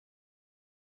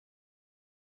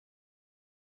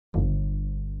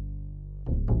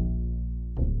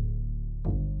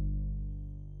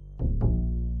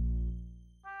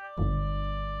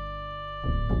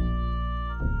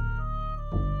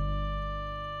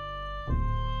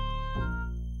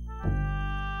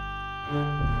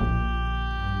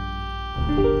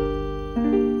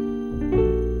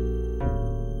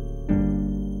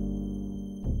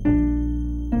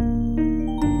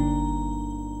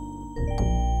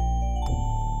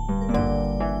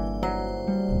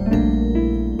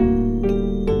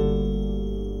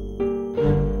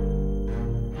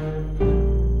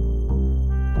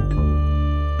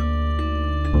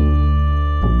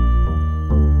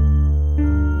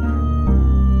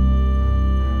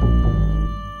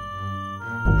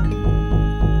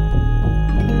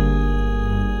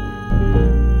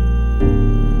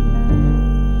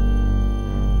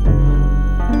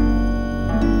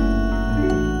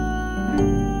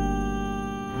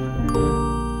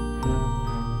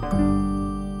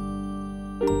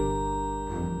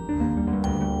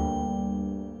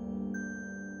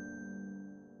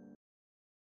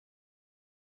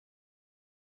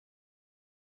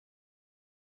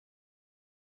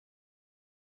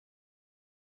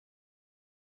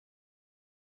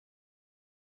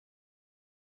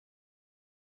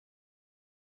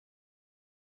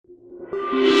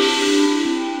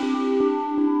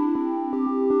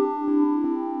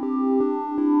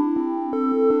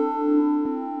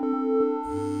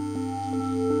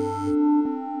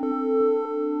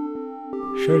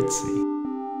Schürzi.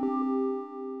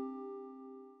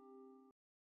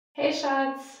 Hey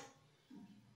Schatz!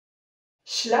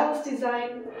 Schlaues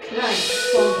Design, klein,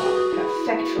 formbar,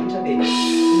 perfekt für unterwegs.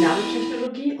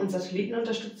 Nanotechnologie und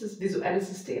satellitenunterstütztes visuelles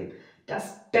System.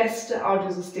 Das beste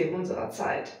Audiosystem unserer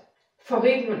Zeit. Vor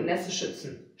Regen und Nässe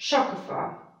schützen.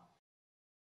 Schockgefahr.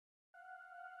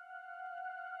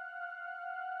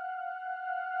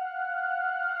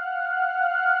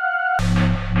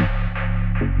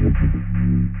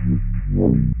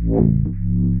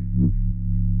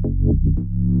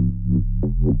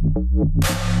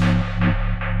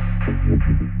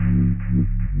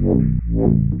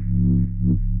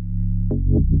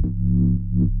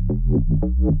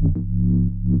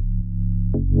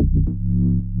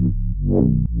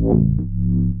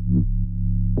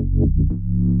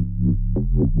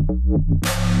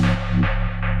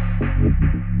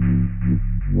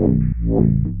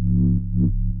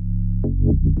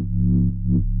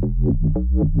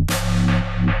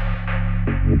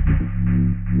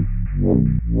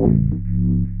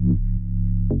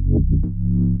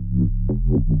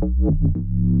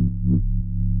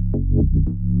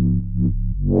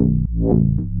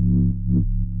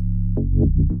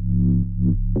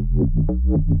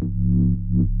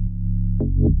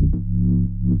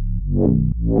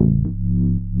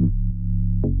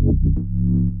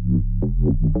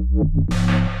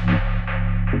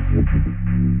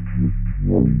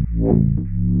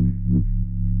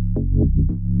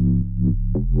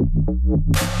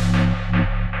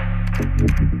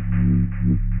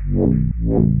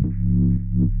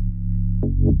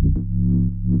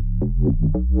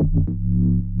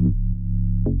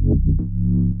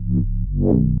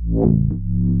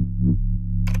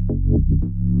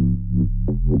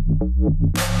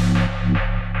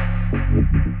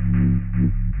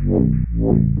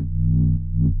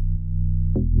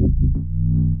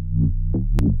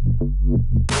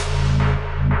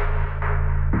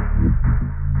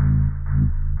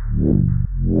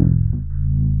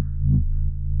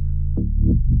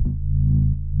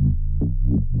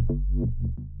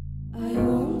 I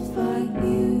won't fight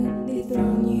you,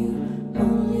 dethrone you,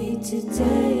 only to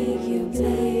take your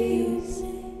place.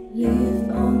 Live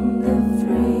on the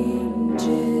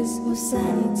fringes of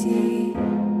sanity,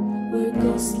 where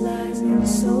ghost lies and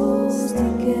souls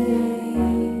decay.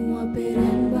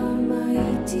 Mwaperemba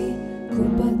maiti,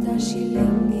 kupata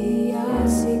shilingi ya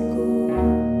siku.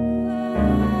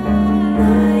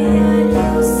 Na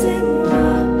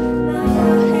yaliyosemwa na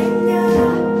wahenga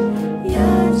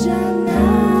yaja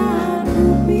na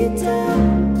kupita,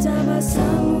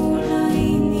 tabasamu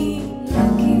laini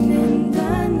lakini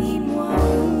ndani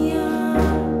mwaonya.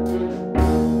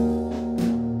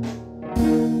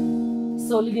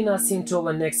 So leading us into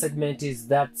our next segment is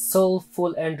that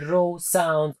soulful and raw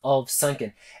sound of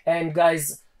Sunken. And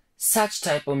guys, such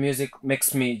type of music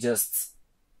makes me just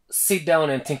sit down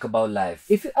and think about life.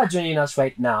 If you are joining us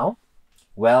right now,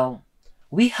 well,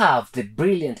 we have the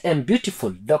brilliant and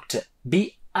beautiful Dr.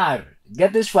 B.R.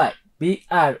 Get this right,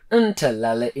 B.R.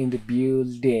 Ntalale in the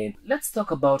building. Let's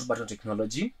talk about baton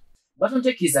technology. Baton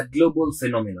tech is a global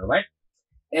phenomenon, right?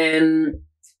 And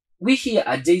we here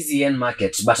at JZN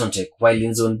market baton tech while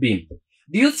in Zone B.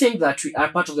 Do you think that we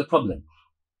are part of the problem?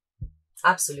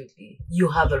 Absolutely. You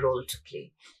have a role to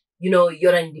play. You know,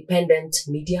 you're an independent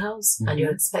media house and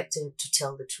you're expected to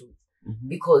tell the truth.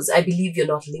 Because I believe you're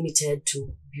not limited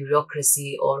to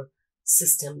bureaucracy or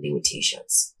system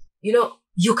limitations. You know,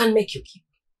 you can make your keep.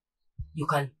 You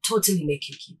can totally make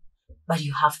your keep. But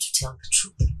you have to tell the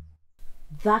truth.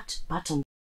 That button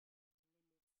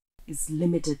is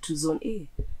limited to Zone A.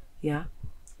 Yeah.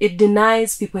 It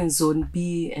denies people in Zone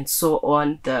B and so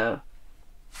on the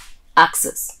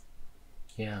access.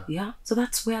 Yeah. Yeah. So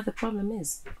that's where the problem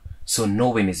is. So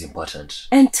knowing is important.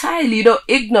 Entirely, you know,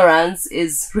 ignorance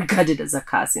is regarded as a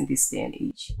curse in this day and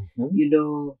age. You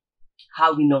know,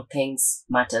 how we know things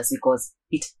matters because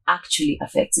it actually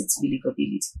affects its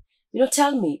believability. You know,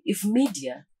 tell me, if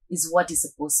media is what is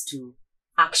supposed to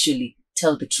actually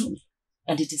tell the truth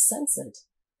and it is censored,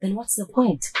 then what's the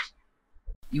point?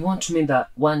 You want to mean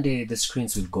that one day the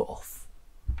screens will go off?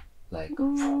 Like...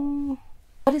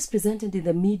 What is presented in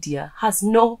the media has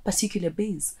no particular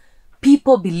base.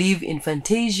 People believe in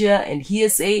fantasia and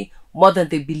hearsay more than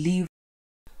they believe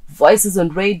voices on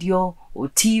radio or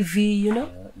TV, you know?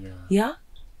 Yeah?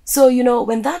 So, you know,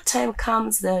 when that time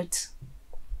comes that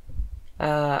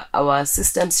our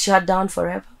systems shut down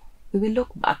forever, we will look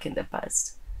back in the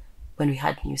past when we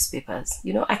had newspapers.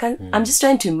 You know, I'm just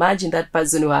trying to imagine that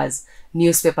person who has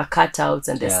newspaper cutouts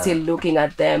and they're still looking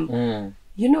at them.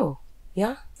 You know,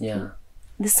 yeah? Yeah.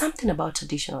 There's something about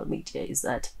traditional media is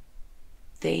that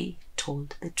they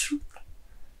told the truth.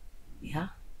 Yeah.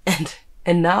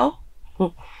 And now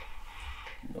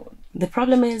the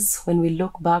problem is when we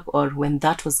look back or when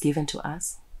that was given to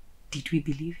us, did we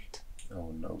believe it?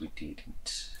 Oh no, we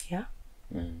didn't. Yeah.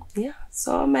 Yeah.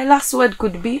 So my last word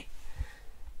could be,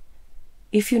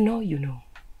 if you know, you know.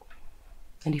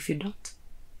 And if you don't,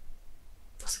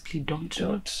 possibly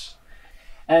don't.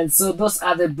 And so those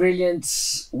are the brilliant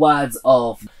words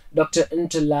of Dr.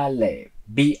 Ntulale,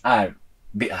 BR.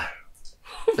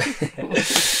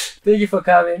 Thank you for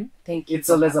coming. Thank you. It's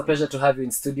always a pleasure to have you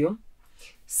in studio.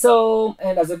 So,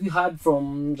 and as you heard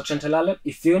from Dr. Ntulale,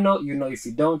 if you know, you know. If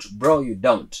you don't, bro, you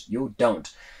don't. You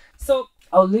don't. So,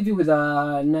 I'll leave you with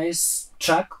a nice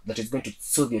track that is going to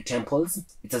soothe your temples.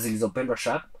 It's a Zilizopendwa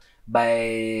track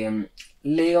by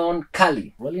Leon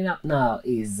Kali. Rolling up now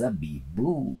is a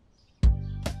Bibu.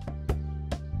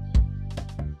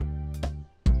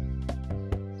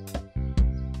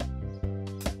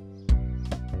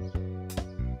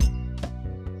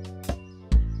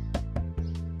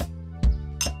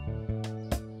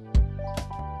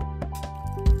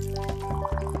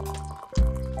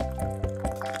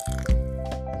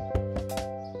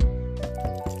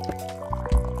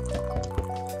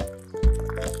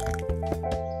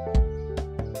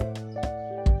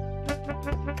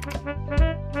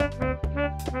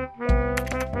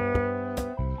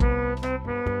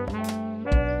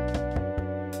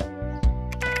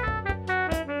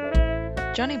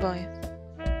 Johnny boy,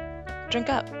 drink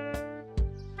up.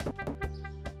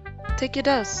 Take your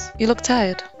dose. You look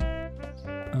tired.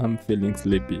 I'm feeling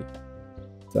sleepy.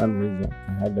 For some reason,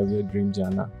 I had a weird dream,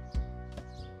 Jana.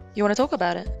 You want to talk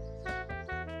about it?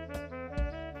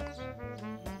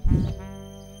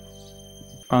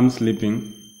 I'm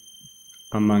sleeping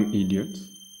among idiots,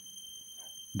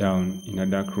 down in a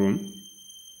dark room,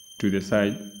 to the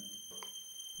side.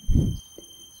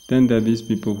 Then there are these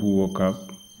people who woke up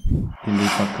and they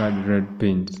packed red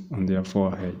paint on their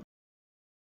forehead.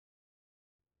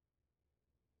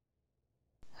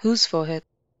 Whose forehead?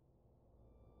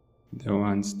 The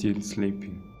one still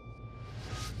sleeping.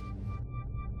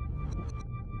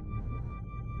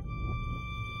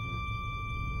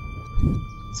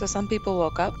 So some people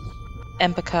woke up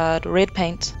and placard red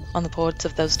paint on the foreheads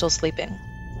of those still sleeping.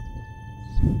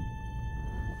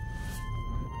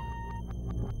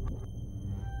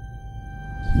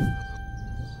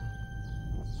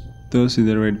 Those with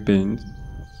the red paint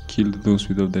killed those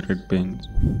without the red paint.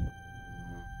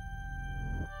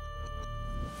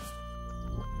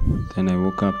 Then I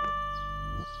woke up.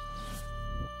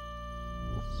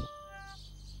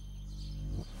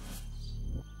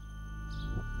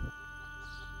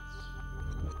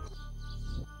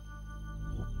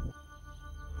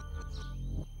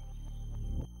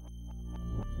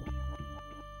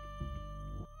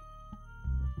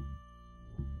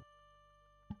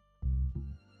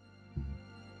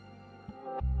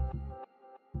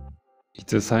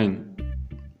 It's a sign.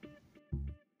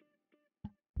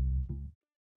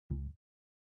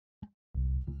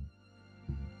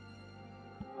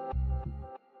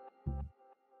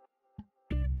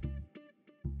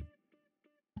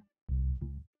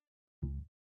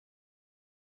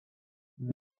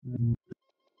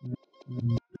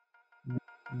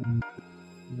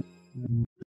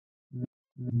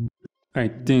 I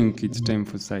think it's time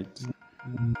for sight.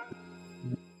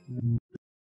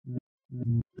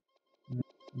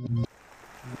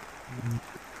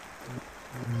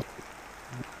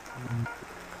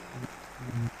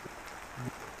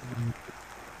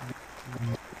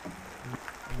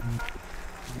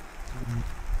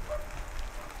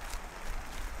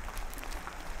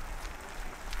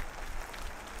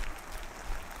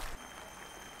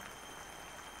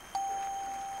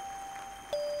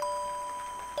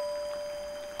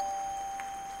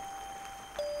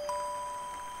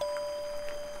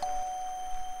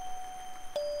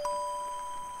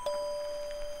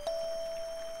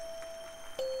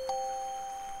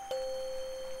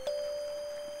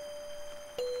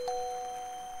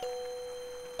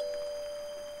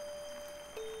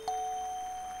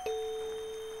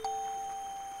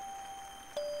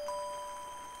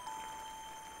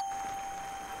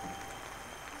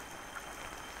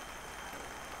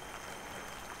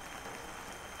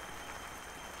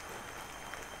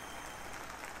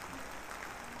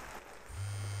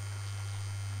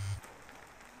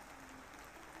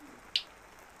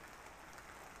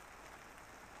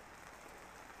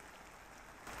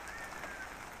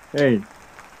 Hey.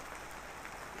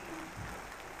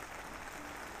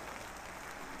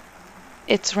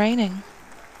 It's raining.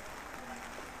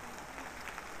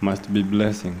 Must be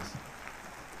blessings.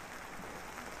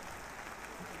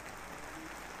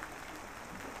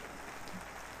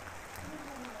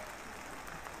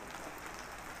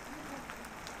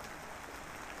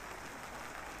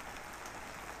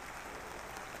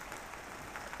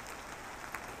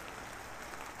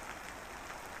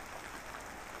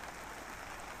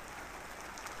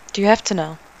 Do you have to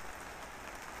know?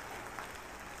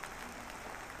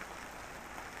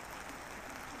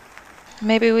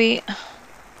 Maybe we...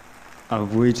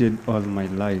 I've waited all my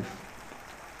life.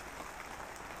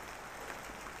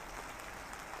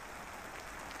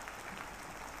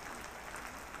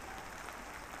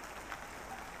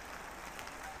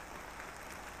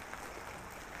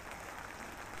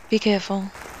 Be careful.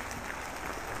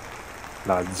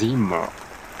 Lazima.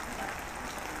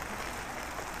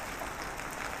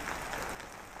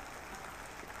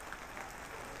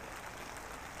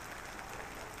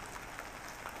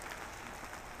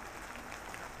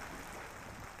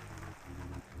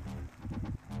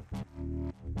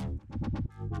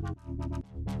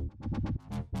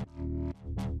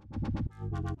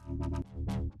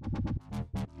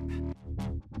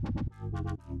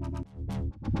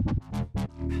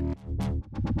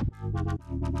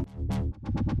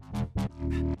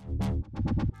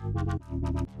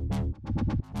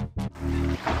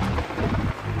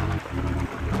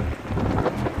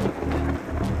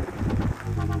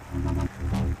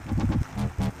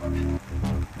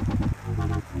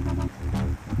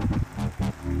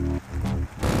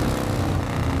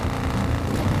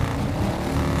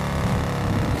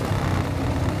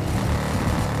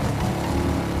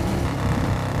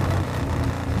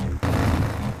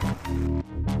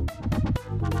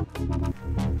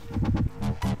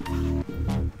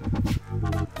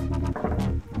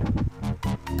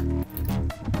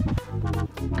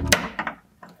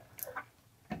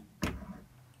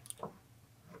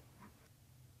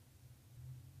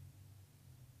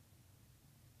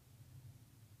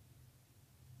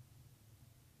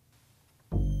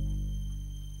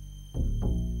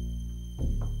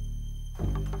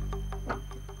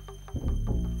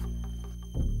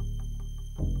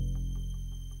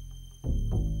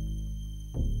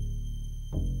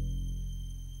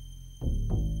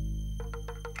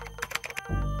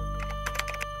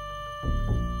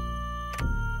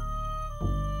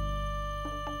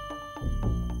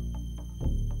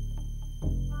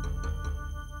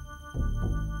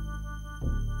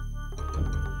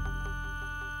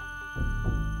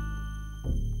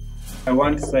 I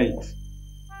want sight.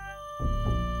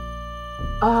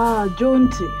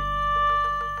 Jonte.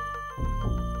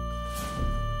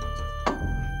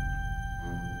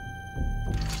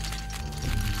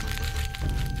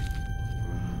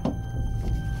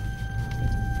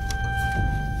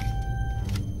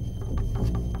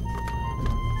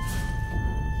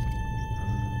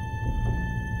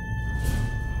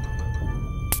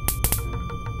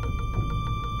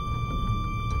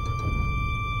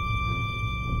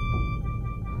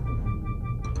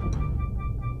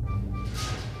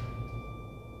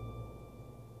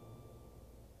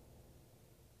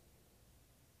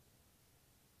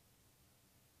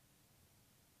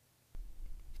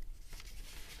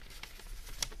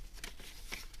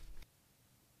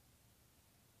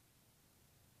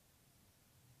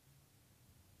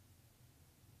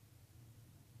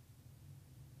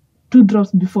 Two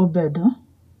drops before bed, huh?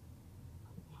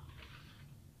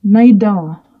 Na hii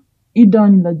dawa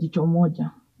ni la jicho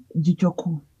moja, jicho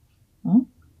kuu. Huh?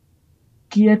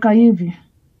 Kieka hivi,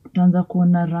 utaanza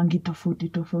kuona rangi tofauti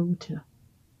tofauti.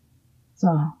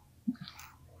 Sawa.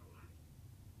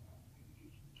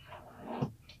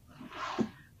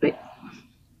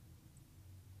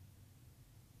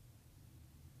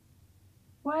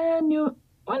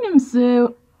 Wani msee,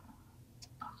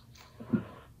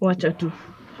 wacha tu.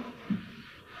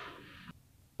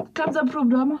 Cabs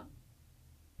approved, ama?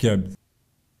 Cabs.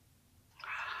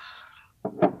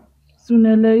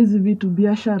 Sunele hizi vitu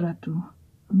biashara tu.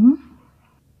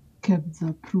 Cabs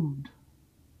approved.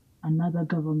 Another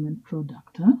government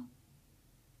product, huh?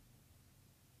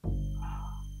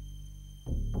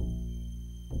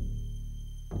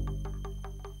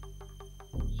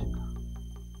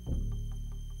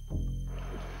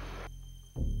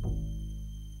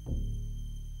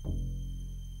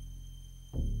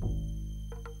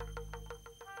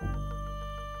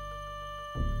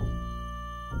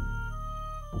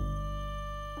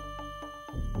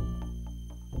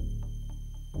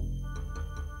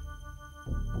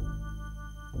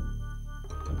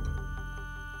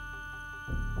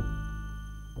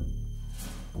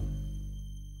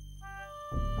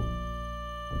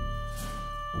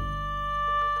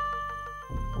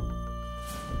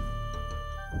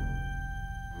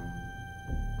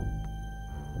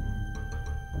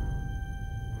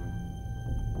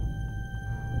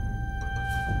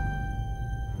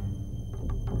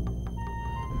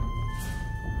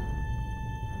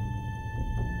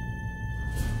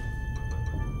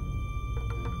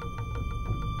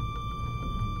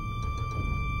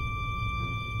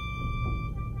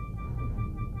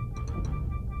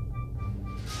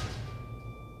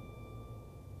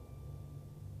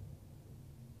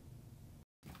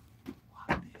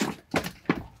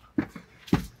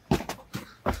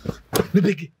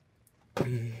 Nipige.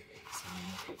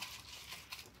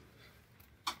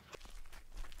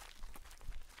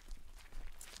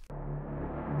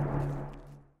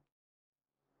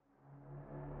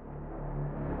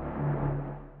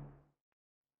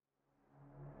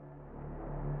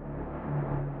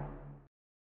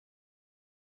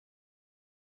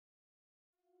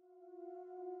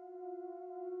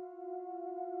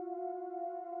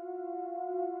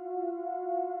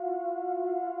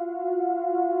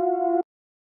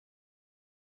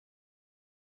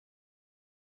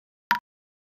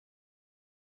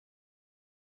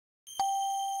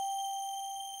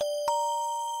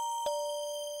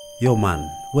 Yo man,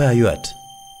 where are you at?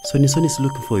 Sonny is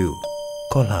looking for you.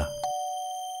 Call her.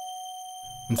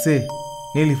 Msee,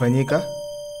 nini ilifanyika?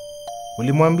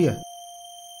 Ulimwambia?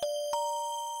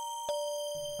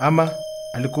 Ama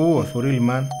alikuua for real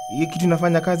man? Hii kitu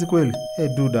inafanya kazi kweli?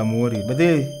 Dude, I'm worried. But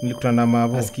nilikutana na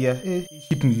Marv. Nasikia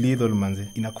shit ni lethal manze.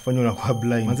 Inakufanya unakuwa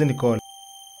blind. Manze ni call.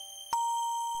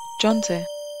 Jonte,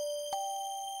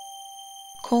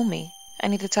 call me. I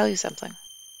need to tell you something.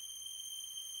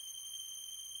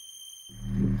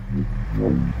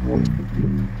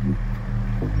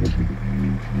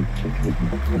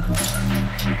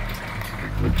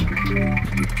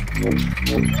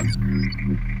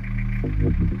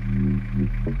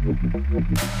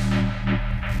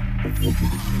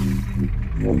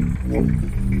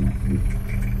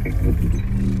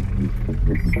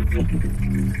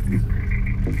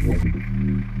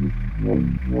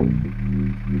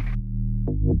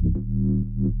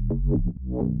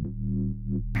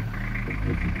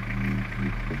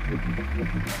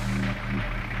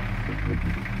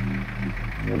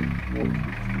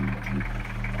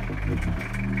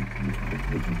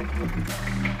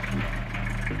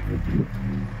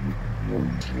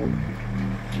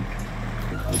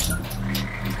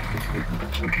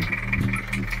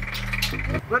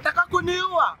 Unataka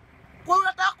kuniua? Kwa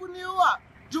unataka kuniua?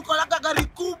 Juko la gari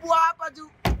kubwa hapa juu.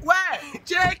 We,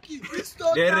 cheki,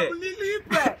 pisto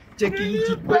nilipe. Cheki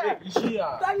nilipe.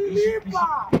 Ishia.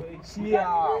 Nilipa.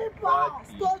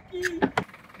 Stoki.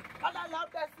 Ala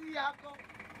labda si yako.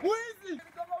 Wizi.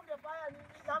 Kama ungefanya nini?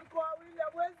 Yanko wawili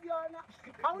hawezi ona.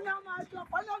 Hauna macho,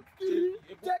 fanya mfikiri.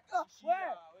 Cheka.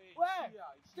 We.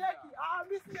 Cheki.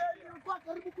 Mimi si kwa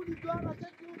karibu kunigana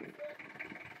cheki.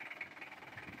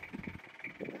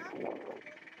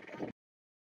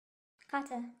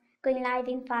 Carter, going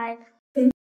live in 5.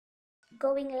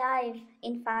 Going live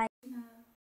in 5.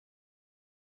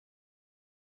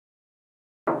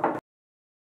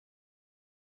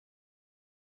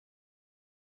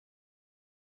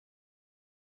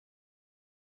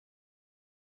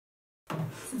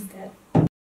 Instead.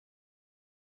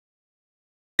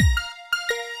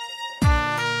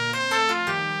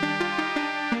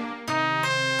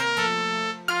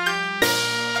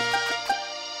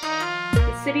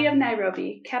 The city of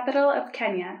Nairobi, capital of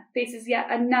Kenya, faces yet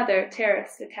another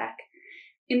terrorist attack.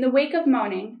 In the wake of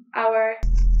mourning,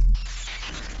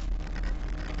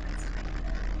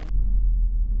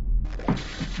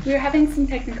 we are having some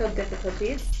technical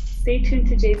difficulties. Stay tuned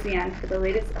to JZN for the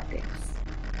latest updates.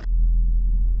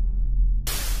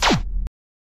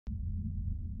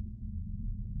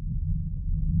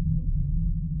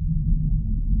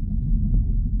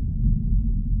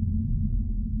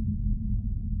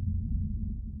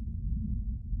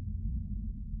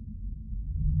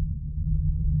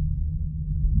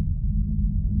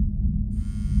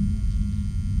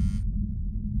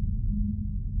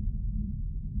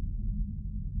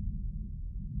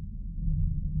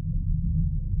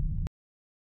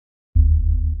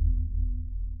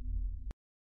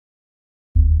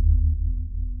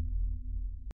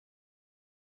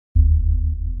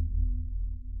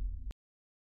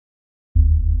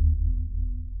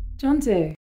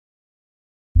 Jonte.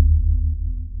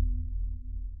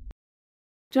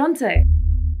 Jonte.